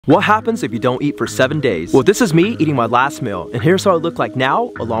What happens if you don't eat for 7 days? Well, this is me eating my last meal, and here's how I look like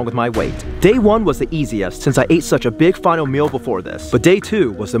now, along with my weight. Day 1 was the easiest since I ate such a big final meal before this, but day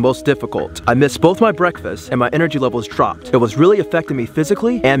 2 was the most difficult. I missed both my breakfast and my energy levels dropped. It was really affecting me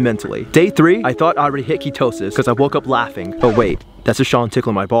physically and mentally. Day 3, I thought I already hit ketosis because I woke up laughing. Oh wait, that's just Sean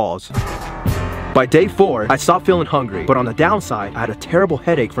tickling my balls. By day 4, I stopped feeling hungry, but on the downside, I had a terrible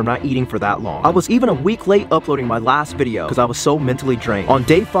headache from not eating for that long. I was even a week late uploading my last video because I was so mentally drained. On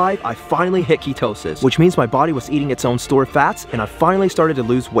day 5, I finally hit ketosis, which means my body was eating its own stored fats, and I finally started to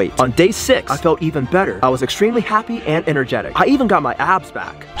lose weight. On day 6, I felt even better. I was extremely happy and energetic. I even got my abs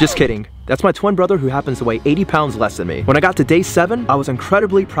back. Just kidding. That's my twin brother who happens to weigh 80 pounds less than me. When I got to day 7, I was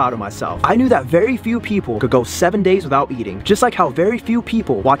incredibly proud of myself. I knew that very few people could go 7 days without eating, just like how very few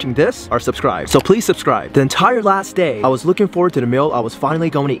people watching this are subscribed. So please subscribe. The entire last day, I was looking forward to the meal I was finally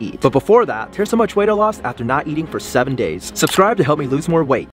going to eat. But before that, here's how much weight I lost after not eating for 7 days. Subscribe to help me lose more weight.